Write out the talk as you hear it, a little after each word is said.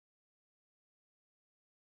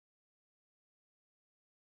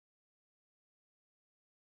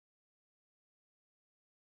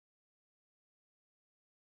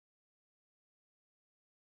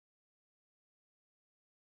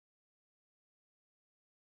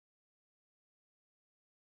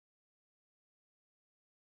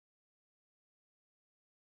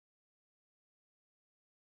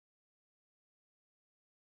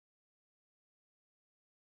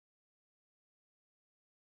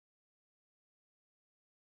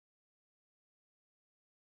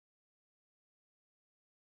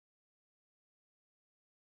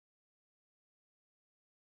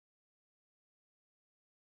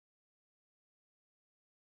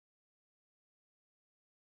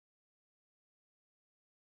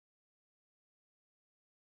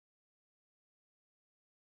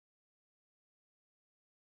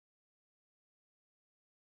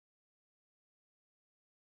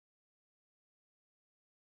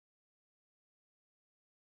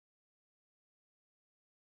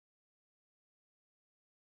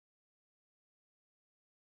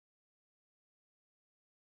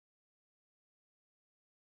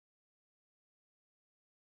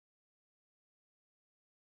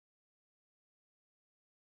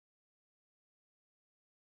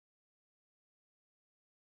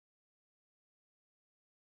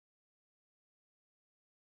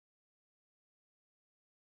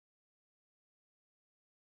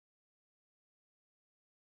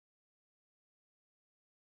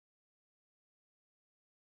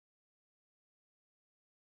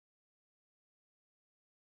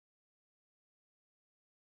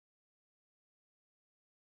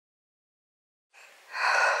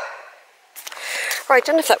Right, I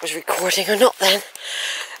don't know if that was recording or not then.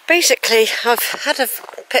 Basically, I've had a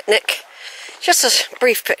picnic, just a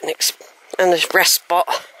brief picnic and a rest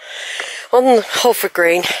spot on Holford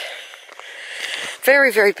Green. Very,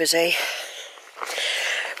 very busy.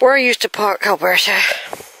 Where I used to park, Alberta,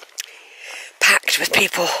 packed with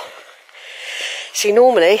people. See,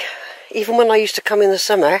 normally, even when I used to come in the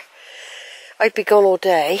summer, I'd be gone all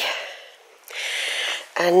day.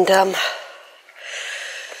 And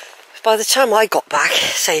by the time I got back,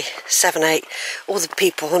 say 7, 8, all the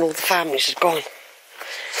people and all the families had gone.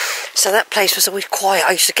 So that place was always quiet.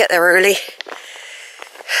 I used to get there early,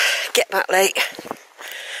 get back late.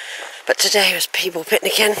 But today was people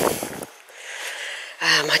picnicking.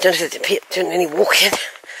 I don't know if they're doing any walking.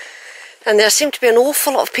 And there seemed to be an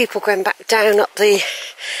awful lot of people going back down the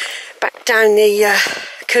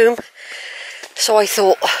combe. So I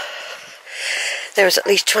thought there was at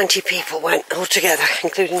least 20 people went all together,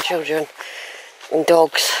 including children and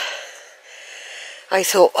dogs. I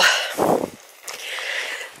thought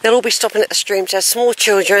they'll all be stopping at the streams. There's small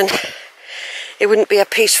children. It wouldn't be a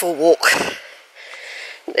peaceful walk.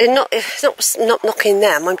 It's not knocking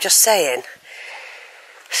them, I'm just saying.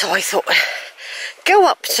 So I thought, go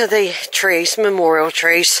up to the trees, memorial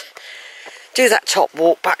trees, do that top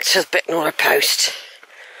walk back to the Bicknoller post.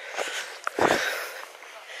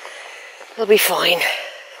 It'll be fine.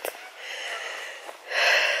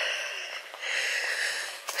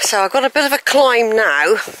 So I've got a bit of a climb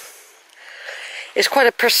now. It's quite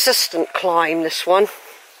a persistent climb, this one.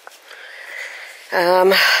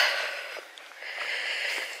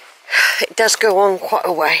 It does go on quite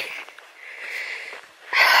a way.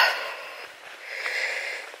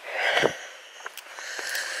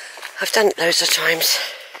 I've done it loads of times.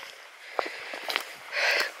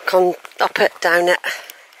 Gone up it, down it.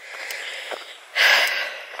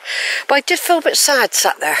 But I did feel a bit sad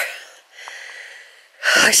sat there.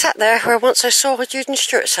 I sat there where once I saw where Jude and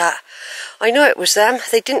Stuart sat. I know it was them.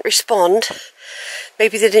 They didn't respond.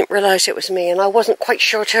 Maybe they didn't realise it was me, and I wasn't quite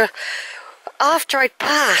sure to... After I'd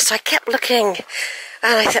passed, I kept looking,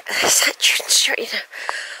 and I thought, is that Jude and Stuart? You know,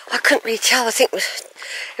 I couldn't really tell. I think it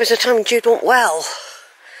was the time when Jude went well.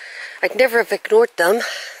 I'd never have ignored them.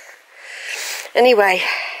 Anyway,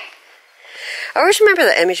 I always remember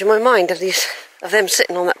that image in my mind of them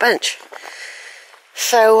sitting on that bench.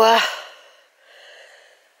 So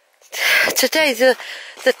today the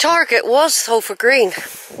target was Holford Green.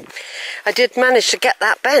 I did manage to get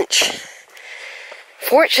that bench,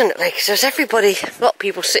 fortunately, because there's a lot of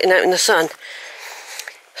people sitting out in the sun.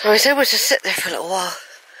 So I was able to sit there for a little while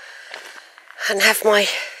and have my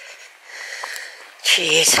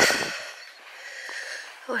cheese.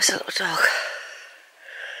 Oh, it's a little dog.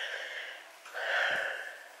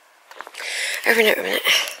 Over now, a minute.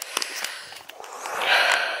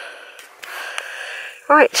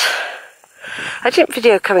 Right. I didn't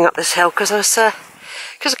video coming up this hill because I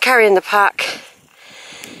was carrying the pack.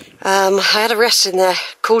 I had a rest in there,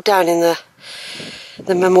 cooled down in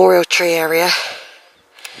the memorial tree area.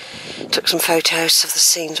 Took some photos of the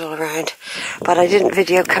scenes all around, but I didn't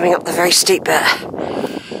video coming up the very steep bit.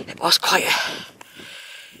 It was quite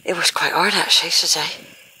hard actually today.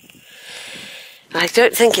 I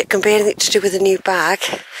don't think it can be anything to do with the new bag,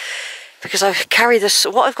 because I carry this,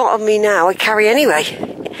 what I've got on me now, I carry anyway,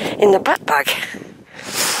 in the black bag.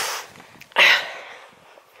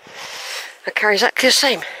 I carry exactly the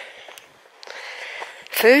same.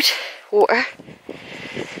 Food, water.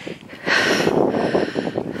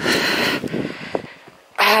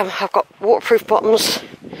 I've got waterproof bottoms,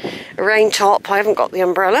 a rain top. I haven't got the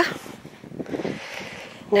umbrella.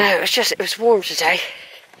 No, it was warm today.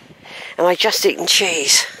 And I just eaten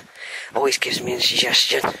cheese. Always gives me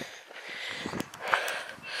indigestion.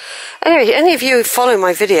 Anyway, any of you who follow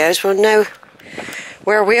my videos will know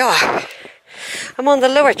where we are. I'm on the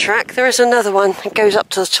lower track. There is another one that goes up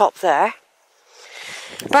to the top there.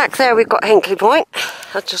 Back there we've got Hinkley Point.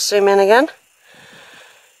 I'll just zoom in again.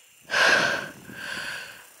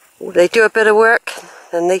 They do a bit of work,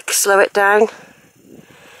 then they slow it down.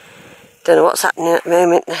 Don't know what's happening at the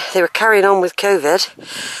moment. They were carrying on with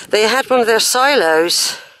COVID. They had one of their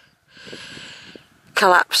silos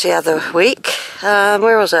collapse the other week.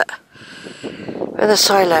 Where was it? Where are the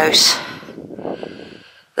silos?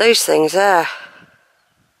 Those things there.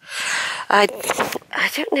 I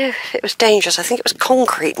don't know if it was dangerous. I think it was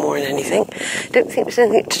concrete more than anything. I don't think it was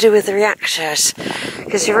anything to do with the reactors,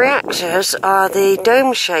 because the reactors are the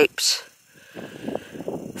dome shaped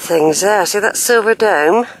things there. See that silver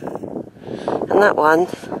dome? And that one,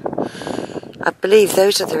 I believe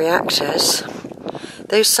those are the reactors.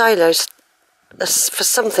 Those silos are for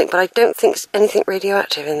something, but I don't think there's anything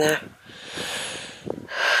radioactive in there.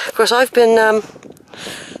 Of course, I've been,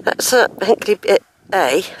 that's Hinkley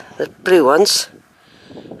A, the blue ones,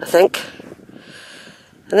 I think.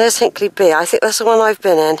 And there's Hinkley B, I think that's the one I've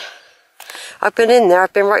been in. I've been in there,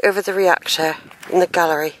 I've been right over the reactor in the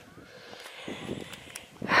gallery.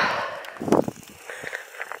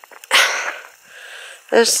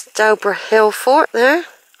 There's Delborough Hill Fort there,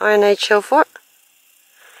 Iron Age Hill Fort.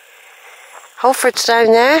 Holford's down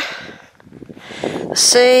there. The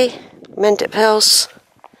sea, Mendip Hills,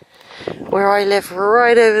 where I live,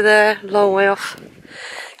 right over there, long way off.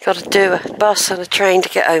 Got to do a bus and a train to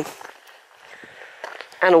get home.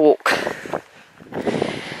 And a walk.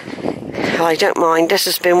 I don't mind, this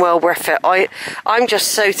has been well worth it. I'm just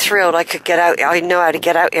so thrilled I could get out here. I know how to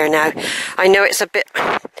get out here now. I know it's a bit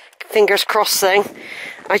fingers crossed thing.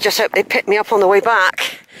 I just hope they pick me up on the way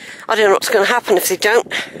back. I don't know what's going to happen if they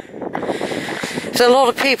don't. So a lot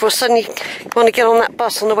of people suddenly want to get on that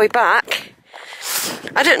bus on the way back.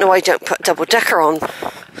 I don't know why I don't put a double decker on.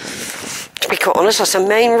 To be quite honest, that's a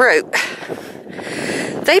main route.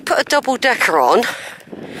 They put a double decker on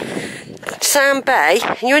Sand Bay,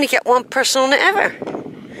 and you only get one person on it ever.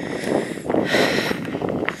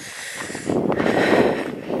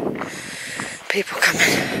 People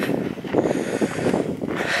coming.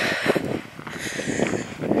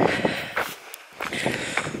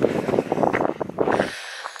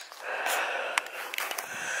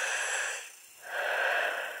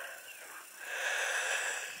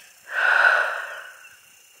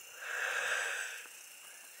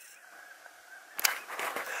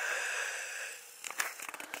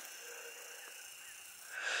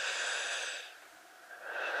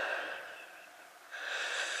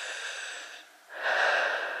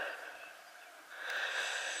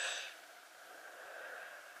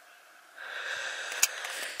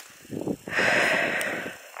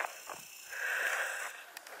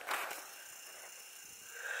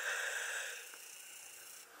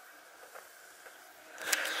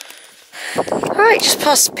 Right, just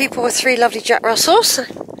past people with 3 lovely Jack Russells.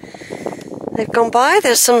 They've gone by.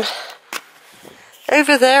 There's some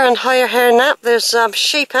over there on Higher Hare Nap. There's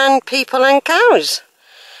sheep and people and cows.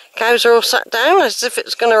 Cows are all sat down as if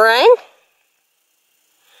it's going to rain.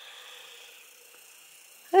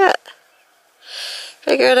 Yeah.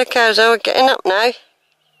 Figure the cows are getting up now.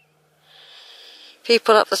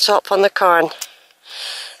 People up the top on the cairn.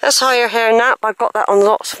 That's Higher Hare Nap. I've got that on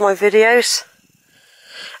lots of my videos.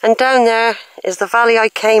 And down there is the valley I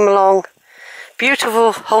came along,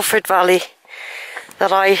 beautiful Holford Valley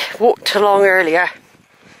that I walked along earlier.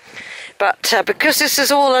 But because this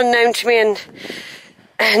is all unknown to me,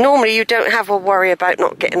 and normally you don't have a worry about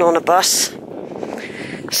not getting on a bus,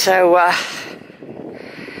 so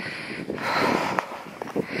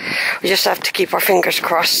we just have to keep our fingers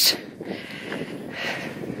crossed.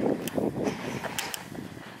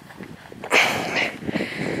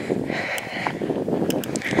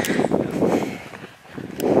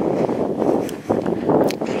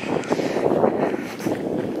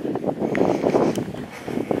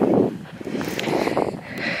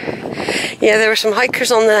 Yeah, there were some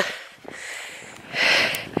hikers on the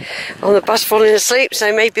bus falling asleep,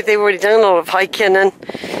 so maybe they've already done a lot of hiking and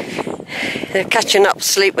they're catching up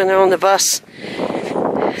sleep when they're on the bus.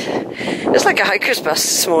 It's like a hiker's bus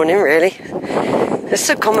this morning, really. It's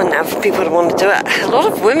so common now for people to want to do it. A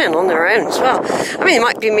lot of women on their own as well. I mean, they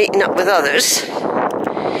might be meeting up with others.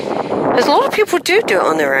 There's a lot of people do it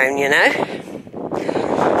on their own, you know.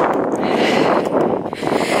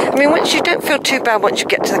 I mean, once you don't feel too bad once you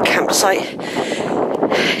get to the campsite.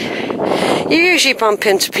 You usually bump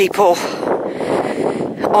into people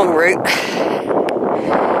en route.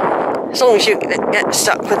 As long as you get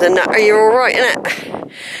stuck with a nutter, you're alright,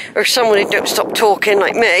 innit? Or someone who don't stop talking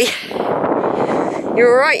like me.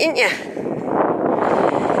 You're alright, ain't you?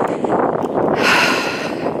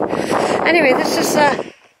 Anyway, this is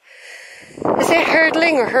it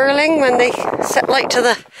hurdling or hurling when they set light to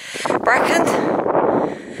the bracken?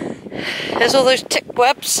 There's all those tick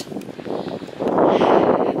webs.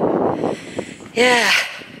 Yeah.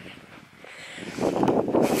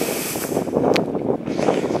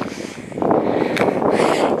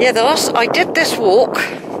 Yeah, I did this walk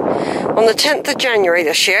on the 10th of January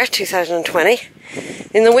this year, 2020,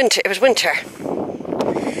 in the winter. It was winter.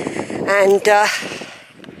 And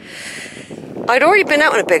I'd already been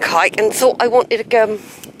out on a big hike and thought I wanted to go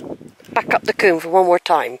back up the Coombe for one more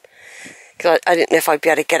time. Because I didn't know if I'd be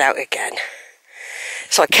able to get out again.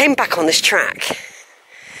 So I came back on this track.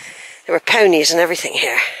 There were ponies and everything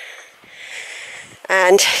here.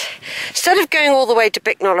 And instead of going all the way to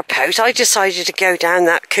Bicknoller Post, I decided to go down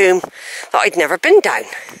that Coombe that I'd never been down.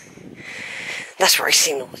 That's where I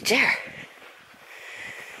seen all the deer.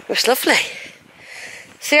 was lovely.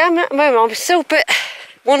 See, I'm at the moment, I'm still a bit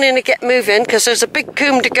wanting to get moving because there's a big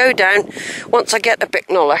combe to go down once I get the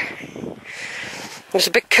Bicknoller. There's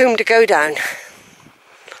a big combe to go down.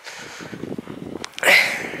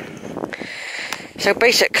 So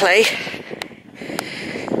basically,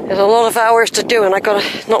 there's a lot of hours to do and I got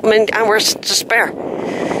not many hours to spare.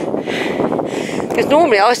 Because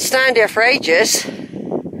normally I would stand here for ages,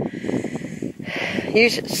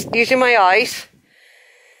 using my eyes,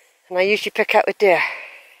 and I usually pick out a deer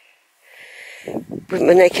with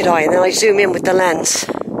my naked eye, and then I zoom in with the lens.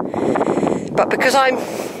 But because I'm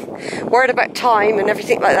worried about time and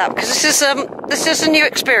everything like that, because this is a new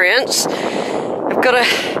experience,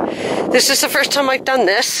 this is the first time I've done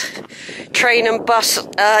this, train and bus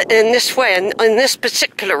in this way, in this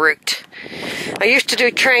particular route. I used to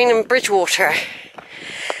do train in Bridgewater.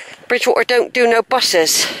 Bridgewater don't do no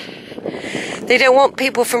buses. They don't want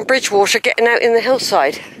people from Bridgewater getting out in the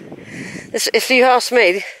hillside. If you ask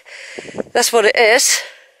me, that's what it is.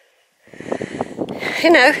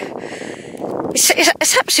 You know,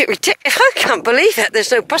 it's absolutely ridiculous. I can't believe it.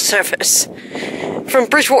 There's no bus service from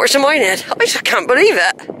Bridgewater to Minehead. I just can't believe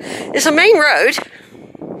it. It's a main road.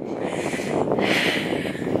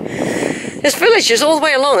 There's villages all the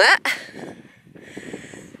way along it.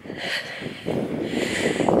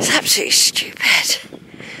 It's absolutely stupid.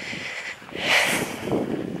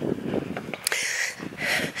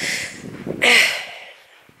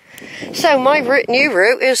 So my new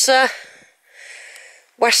route is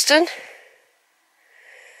Weston,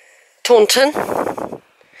 Taunton,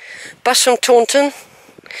 bus from Taunton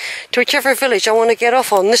to whichever village I want to get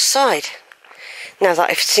off on this side. Now that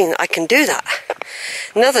I've seen that I can do that.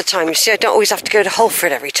 Another time, you see, I don't always have to go to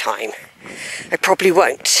Holford every time. I probably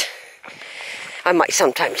won't. I might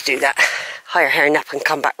sometimes do that. Hire Hare up and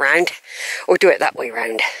come back round, or do it that way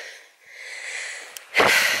round.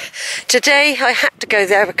 Today I had to go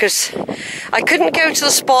there because I couldn't go to the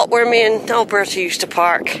spot where me and Alberta used to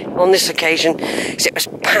park on this occasion because it was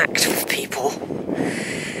packed with people.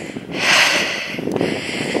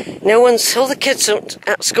 All the kids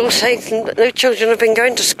at school say no children have been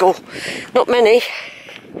going to school. Not many.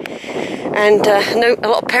 And a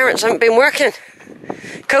lot of parents haven't been working.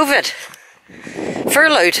 COVID.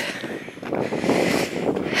 Furloughed.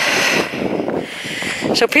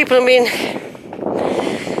 So people have been,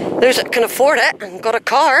 those that can afford it and got a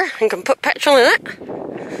car and can put petrol in it,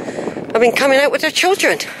 have been coming out with their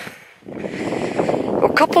children. Or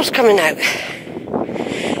couples coming out.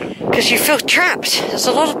 Because you feel trapped. There's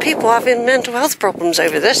a lot of people having mental health problems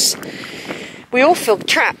over this. We all feel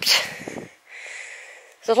trapped.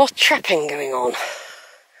 There's a lot of trapping going on.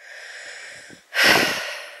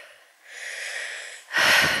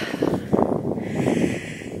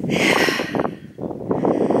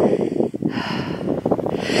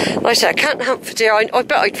 Like I said, I can't hunt for deer. I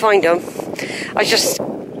bet I'd find them.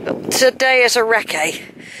 Today is a recce.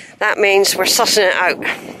 That means we're sussing it out.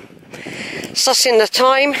 Sussing the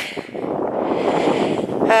time.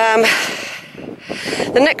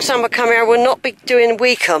 The next time I come here, I will not be doing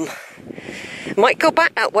Weacombe. Might go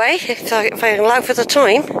back that way if I allow for the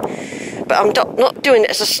time, but I'm not doing it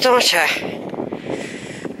as a starter.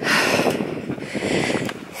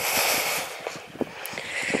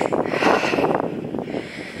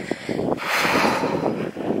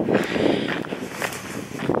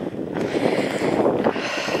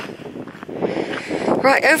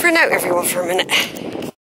 Right, over and out everyone for a minute.